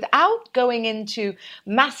improve you without going into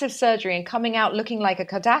massive surgery and coming out looking like a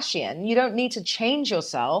Kardashian. You don't need to change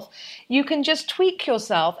yourself. You can just tweak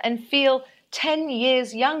yourself and feel 10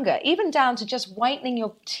 years younger, even down to just whitening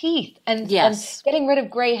your teeth and getting rid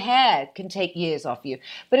of gray hair can take years off you.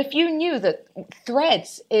 But if you knew that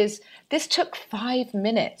this took 5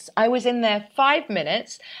 minutes. I was in there 5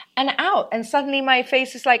 minutes and out, and suddenly my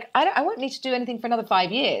face is like, I won't need to do anything for another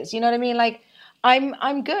 5 years. You know what I mean? Like,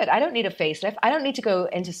 I'm good. I don't need a facelift. I don't need to go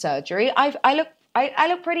into surgery. I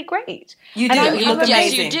look pretty great. You do. You look amazing.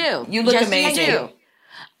 Yes, you do. You look amazing. You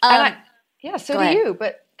do. So do you.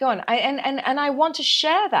 But go on. I want to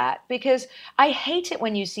share that because I hate it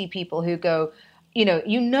when you see people who go,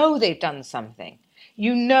 you know they've done something,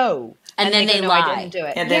 and then they go, no, lie. I didn't do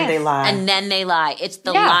it. And then they lie. And then they lie. It's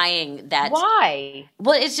the lying that's why.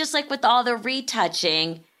 Well, it's just like with all the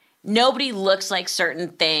retouching, nobody looks like certain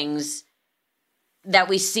things that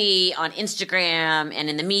we see on Instagram and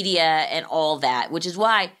in the media and all that, which is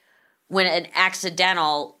why when an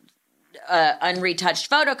accidental unretouched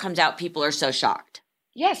photo comes out, people are so shocked.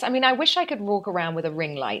 Yes, I mean, I wish I could walk around with a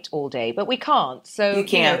ring light all day, but we can't. So you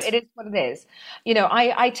can't. It is what it is.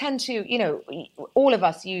 I tend to, all of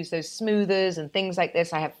us use those smoothers and things like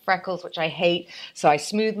this. I have freckles, which I hate, so I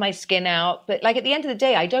smooth my skin out. But like at the end of the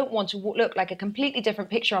day, I don't want to look like a completely different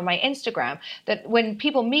picture on my Instagram. That when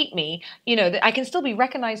people meet me, that I can still be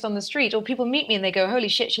recognized on the street, or people meet me and they go, "Holy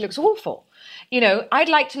shit, she looks awful." I'd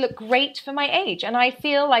like to look great for my age, and I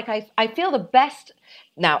feel like I feel the best.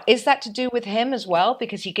 Now, is that to do with him as well?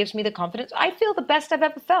 Because he gives me the confidence. I feel the best I've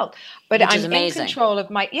ever felt. But I'm in control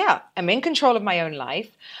of I'm in control of my own life.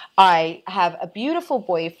 I have a beautiful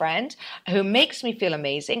boyfriend who makes me feel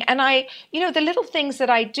amazing. And the little things that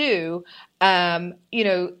I do,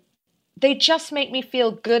 they just make me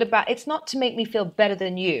feel good about. It's not to make me feel better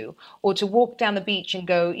than you, or to walk down the beach and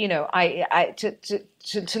go,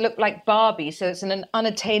 to look like Barbie. So it's an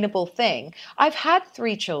unattainable thing. I've had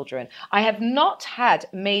 3 children. I have not had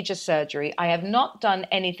major surgery. I have not done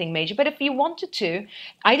anything major. But if you wanted to,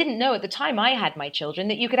 I didn't know at the time I had my children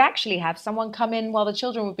that you could actually have someone come in while the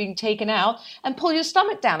children were being taken out and pull your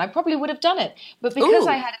stomach down. I probably would have done it. But because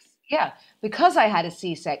because I had a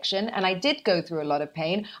C-section and I did go through a lot of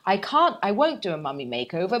pain, I won't do a mummy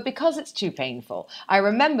makeover because it's too painful. I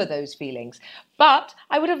remember those feelings, but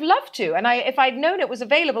I would have loved to. And if I'd known it was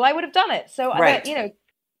available, I would have done it. So, right.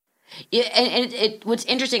 Yeah, and what's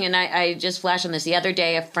interesting, and I just flashed on this the other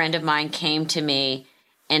day, a friend of mine came to me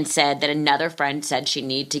and said that another friend said she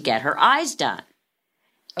needed to get her eyes done.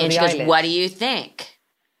 And she goes, "What do you think?"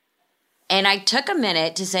 And I took a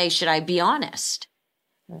minute to say, should I be honest?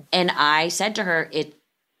 And I said to her,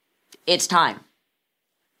 it's time.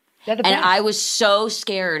 And I was so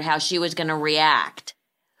scared how she was going to react.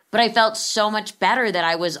 But I felt so much better that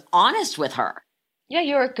I was honest with her. Yeah,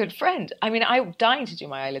 you're a good friend. I mean, I'm dying to do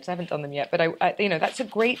my eyelids. I haven't done them yet, but I that's a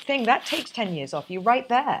great thing. That takes 10 years off you right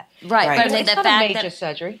there. Right. But it's not a major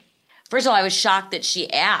surgery. First of all, I was shocked that she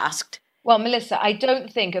asked. Well, Melissa, I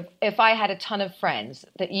don't think if I had a ton of friends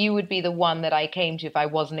that you would be the one that I came to if I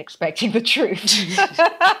wasn't expecting the truth.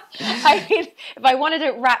 I mean, if I wanted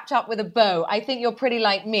it wrapped up with a bow, I think you're pretty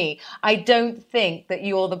like me. I don't think that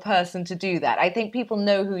you're the person to do that. I think people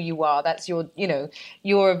know who you are. That's you're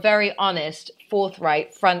a very honest,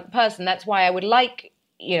 forthright, front person. That's why I would like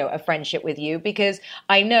a friendship with you, because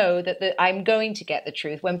I know that I'm going to get the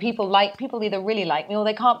truth. When people either really like me or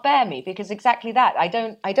they can't bear me, because exactly that. I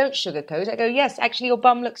don't sugarcoat. I go, yes, actually your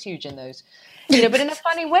bum looks huge in those, but in a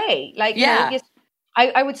funny way. Like,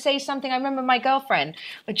 I would say something. I remember my girlfriend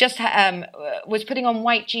just was putting on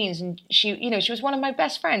white jeans, and she was one of my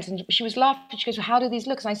best friends, and she was laughing. She goes, well, "How do these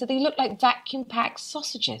look?" And I said, "They look like vacuum packed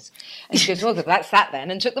sausages." And she goes, "Well, that's that then,"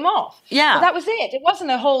 and took them off. Yeah, but that was it. It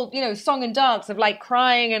wasn't a whole song and dance of like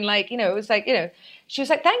crying and like it was like she was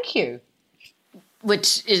like, "Thank you,"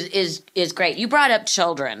 which is great. You brought up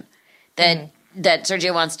children that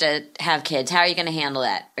Sergio wants to have kids. How are you going to handle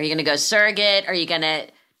that? Are you going to go surrogate? Are you going to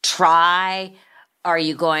try? Are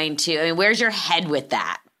you going to, where's your head with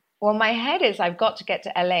that? Well, my head is I've got to get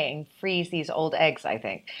to LA and freeze these old eggs, I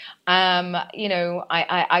think.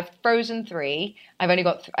 I've frozen 3. I only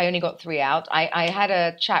got 3 out. I had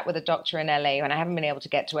a chat with a doctor in LA and I haven't been able to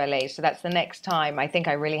get to LA. So that's the next time I think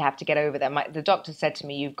I really have to get over there. The doctor said to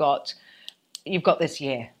me, you've got this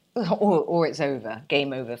year. or it's over,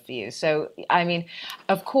 game over for you. So, I mean,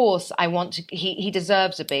 of course, I want to. He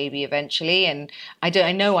deserves a baby eventually, and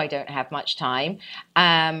I know I don't have much time,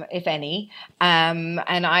 if any. And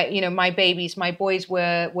my boys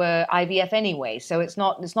were IVF anyway, so it's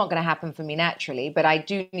not going to happen for me naturally. But I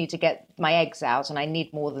do need to get my eggs out, and I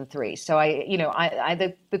need more than 3. So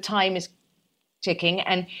the time is ticking,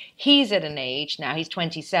 and he's at an age now, he's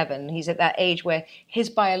 27, he's at that age where his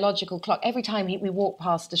biological clock, every time we walk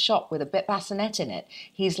past a shop with a bassinet in it,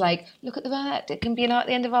 he's like, look at that, it can be at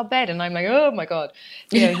the end of our bed. And I'm like, oh my God,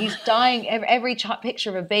 he's dying. Every picture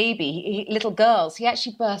of a baby, little girls, he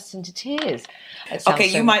actually bursts into tears. Okay,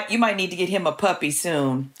 you might need to get him a puppy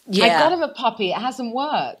soon. Yeah. I got him a puppy. It hasn't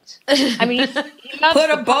worked. I mean, he loves put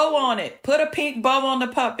a bow on it. Put a pink bow on the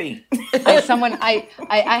puppy.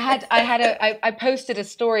 I posted a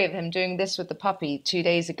story of him doing this with the puppy 2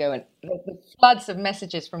 days ago, and the floods of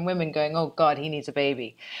messages from women going, "Oh God, he needs a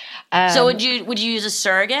baby." So would you use a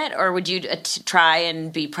surrogate, or would you try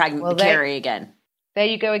and be pregnant to carry again? There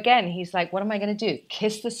you go again. He's like, "What am I going to do?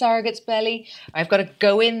 Kiss the surrogate's belly? I've got to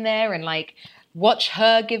go in there and watch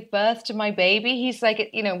her give birth to my baby." He's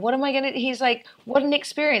like, what am I going to? He's like, what an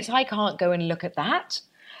experience! I can't go and look at that.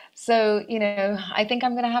 So I think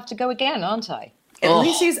I'm going to have to go again, aren't I? At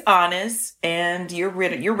least he's honest, and you're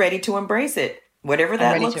ready to embrace it, whatever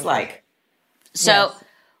that looks like. So, yes.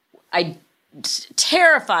 I'm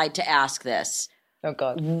terrified to ask this. Oh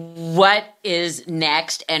God! What is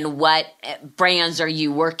next, and what brands are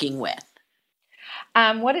you working with?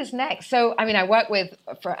 What is next? So, I mean, I work with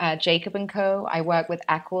Jacob & Co. I work with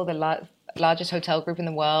Accor, the largest hotel group in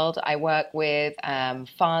the world. I work with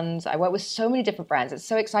funds. I work with so many different brands. It's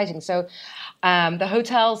so exciting. So the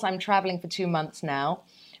hotels, I'm traveling for 2 months now,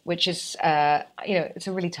 which is, it's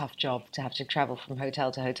a really tough job to have to travel from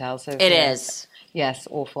hotel to hotel. So it is. Yes,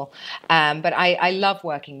 awful. But I love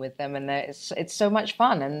working with them, and it's so much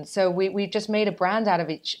fun. And so we just made a brand out of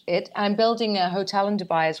it. I'm building a hotel in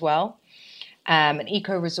Dubai as well, an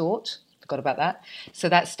eco resort. Forgot about that. So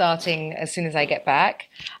that's starting as soon as I get back.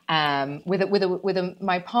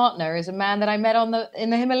 My partner is a man that I met in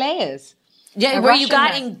the Himalayas. Yeah, where you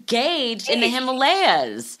got engaged in the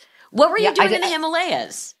Himalayas. What were you doing in the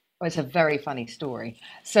Himalayas? Oh, it's a very funny story.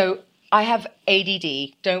 So I have ADD.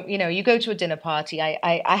 You go to a dinner party.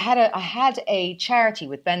 I had a charity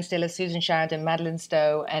with Ben Stiller, Susan Sheridan, Madeline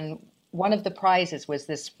Stowe, and one of the prizes was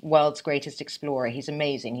this world's greatest explorer. He's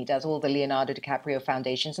amazing. He does all the Leonardo DiCaprio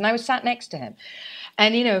foundations. And I was sat next to him.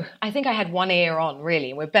 And, I think I had one ear on,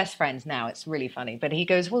 really. We're best friends now. It's really funny. But he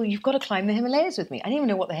goes, well, you've got to climb the Himalayas with me. I didn't even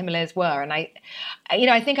know what the Himalayas were. And I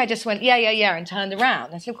think I just went, yeah, and turned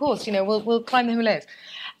around. I said, of course, we'll climb the Himalayas.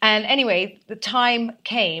 And anyway, the time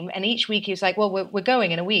came, and each week he was like, well, we're going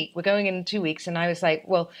in a week. We're going in 2 weeks. And I was like,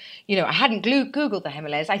 well, I hadn't Googled the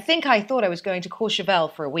Himalayas. I thought I was going to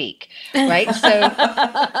Courchevel for a week, right? So,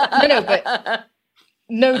 but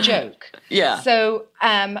no joke. Yeah. So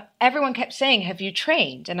everyone kept saying, have you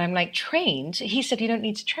trained? And I'm like, trained? He said, you don't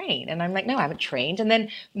need to train. And I'm like, no, I haven't trained. And then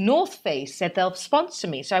North Face said they'll sponsor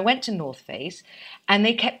me. So I went to North Face, and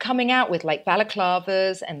they kept coming out with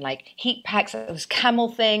balaclavas and heat packs, this camel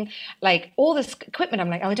thing, all this equipment. I'm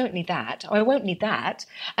like, oh, I don't need that. Oh, I won't need that.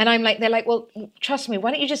 And I'm like, they're like, well, trust me,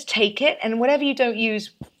 why don't you just take it? And whatever you don't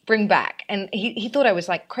use, bring back. And he thought I was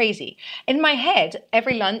crazy. In my head,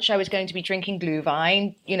 every lunch I was going to be drinking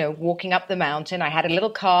Glühwein, walking up the mountain. I had a little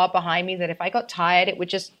car behind me that if I got tired, it would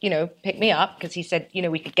just, pick me up, because he said,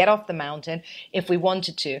 we could get off the mountain if we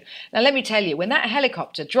wanted to. Now, let me tell you, when that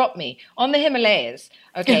helicopter dropped me on the Himalayas,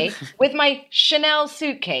 okay, with my Chanel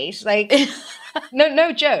suitcase,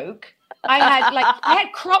 no joke, I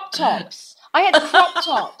had crop tops.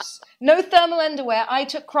 No thermal underwear. I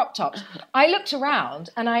took crop tops. I looked around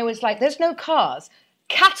and I was like, there's no cars.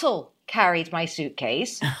 Cattle carried my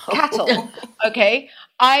suitcase. Cattle. Okay.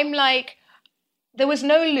 I'm like, there was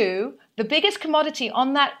no loo. The biggest commodity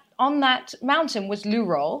on that mountain was loo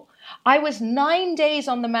roll. I was 9 days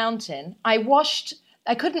on the mountain. I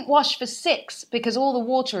couldn't wash for 6 because all the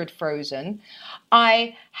water had frozen.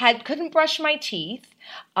 I couldn't brush my teeth.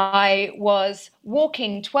 I was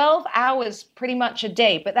walking 12 hours pretty much a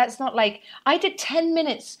day, but that's not I did 10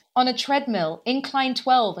 minutes on a treadmill, incline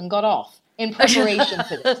 12, and got off in preparation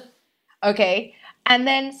for this. Okay. And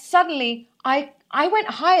then suddenly I went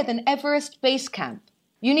higher than Everest Base Camp.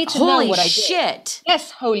 You need to know what I did. Holy shit.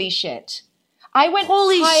 Yes, holy shit. I went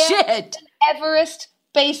higher than Everest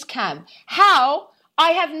Base Camp. How?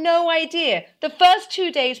 I have no idea. The first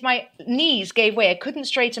 2 days, my knees gave way. I couldn't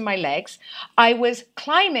straighten my legs. I was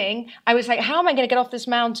climbing. I was like, how am I going to get off this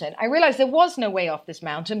mountain? I realized there was no way off this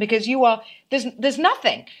mountain because there's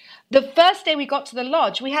nothing. The first day we got to the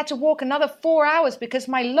lodge, we had to walk another 4 hours because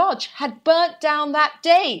my lodge had burnt down that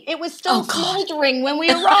day. It was still smoldering when we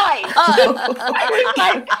arrived.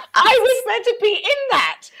 I was meant to be in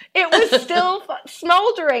that. It was still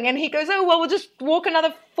smoldering. And he goes, oh, well, we'll just walk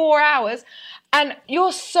another 4 hours. And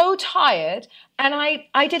you're so tired. And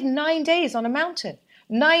I did 9 days on a mountain.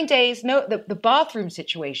 9 days, the bathroom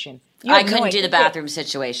situation. I couldn't do the bathroom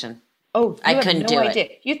situation. Oh, I couldn't do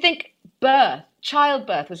it. You think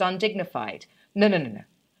childbirth was undignified. No.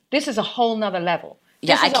 This is a whole nother level.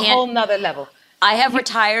 This is a whole nother level. I have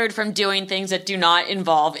retired from doing things that do not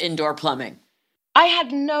involve indoor plumbing. I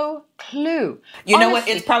had no clue. You know what?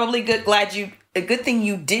 It's probably a good thing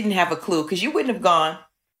you didn't have a clue because you wouldn't have gone.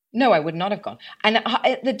 No, I would not have gone. And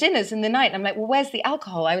at the dinners in the night, I'm like, well, where's the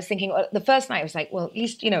alcohol? I was thinking, the first night I was like, well, at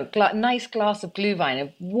least, nice glass of Glühwein,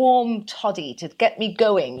 a warm toddy to get me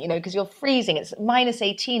going, because you're freezing. It's minus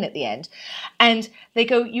 18 at the end. And they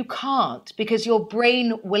go, you can't because your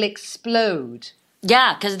brain will explode.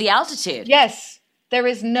 Yeah, because of the altitude. Yes, there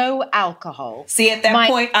is no alcohol. See, at that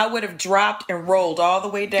point, I would have dropped and rolled all the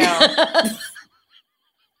way down.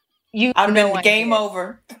 I'd have been game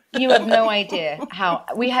over. You have no idea how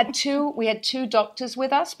we had two doctors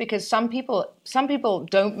with us because some people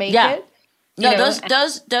don't make it. No,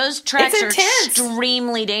 those treks are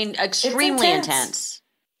extremely intense.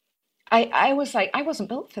 I was like, I wasn't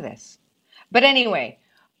built for this. But anyway,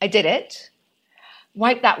 I did it.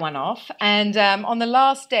 Wiped that one off. And on the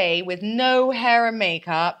last day with no hair and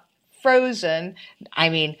makeup, frozen,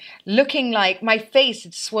 looking like my face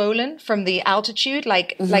had swollen from the altitude,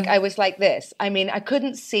 like I was like this. I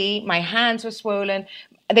couldn't see. My hands were swollen.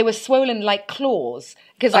 They were swollen like claws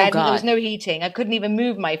because there was no heating. I couldn't even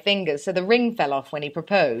move my fingers. So the ring fell off when he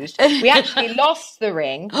proposed. We actually lost the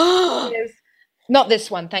ring. Not this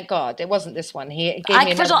one, thank God. It wasn't this one. He gave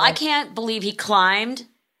me first of all, I can't believe he climbed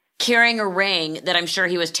carrying a ring that I'm sure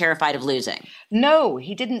he was terrified of losing. No,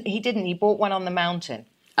 he didn't. He bought one on the mountain.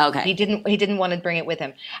 Okay. He didn't want to bring it with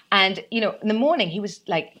him. And, in the morning he was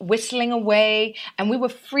like whistling away and we were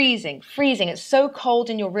freezing. It's so cold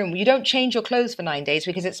in your room. You don't change your clothes for 9 days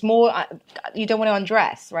because it's more, you don't want to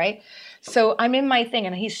undress, right? So I'm in my thing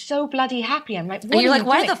and he's so bloody happy. I'm like, what and you're like,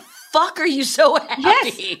 why the fuck are you so happy?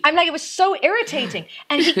 Yes. I'm like, it was so irritating.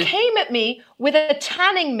 And he came at me with a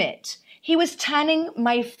tanning mitt. He was tanning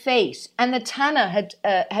my face and the tanner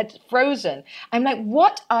had frozen. I'm like,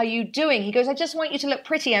 what are you doing? He goes, I just want you to look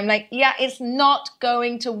pretty. I'm like, yeah, it's not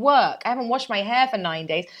going to work. I haven't washed my hair for 9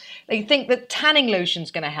 days. They think that tanning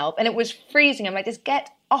lotion's going to help. And it was freezing. I'm like, just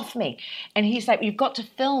get off me. And he's like, you've got to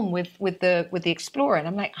film with the Explorer. And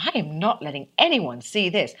I'm like, I am not letting anyone see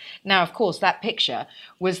this. Now, of course, that picture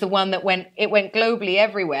was the one that went globally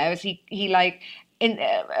everywhere as he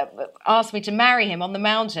asked me to marry him on the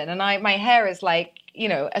mountain, and my hair is like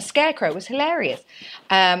a scarecrow. It was hilarious.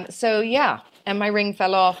 So yeah, and my ring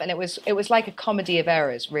fell off, and it was like a comedy of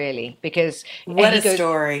errors, really, because what a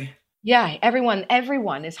story. Yeah, everyone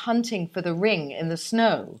is hunting for the ring in the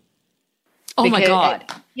snow. Oh my God!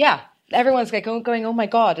 Everyone's going, oh my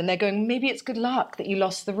God, and they're going, maybe it's good luck that you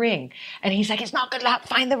lost the ring, and he's like, it's not good luck.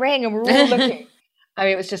 Find the ring, and we're all looking.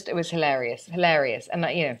 It was hilarious, and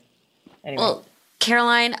anyway. Well,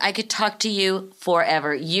 Caroline, I could talk to you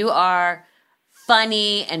forever. You are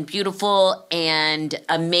funny and beautiful and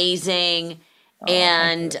amazing.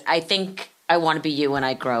 And I think I want to be you when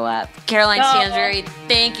I grow up. Caroline Stanbury,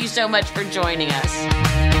 thank you so much for joining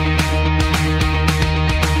us.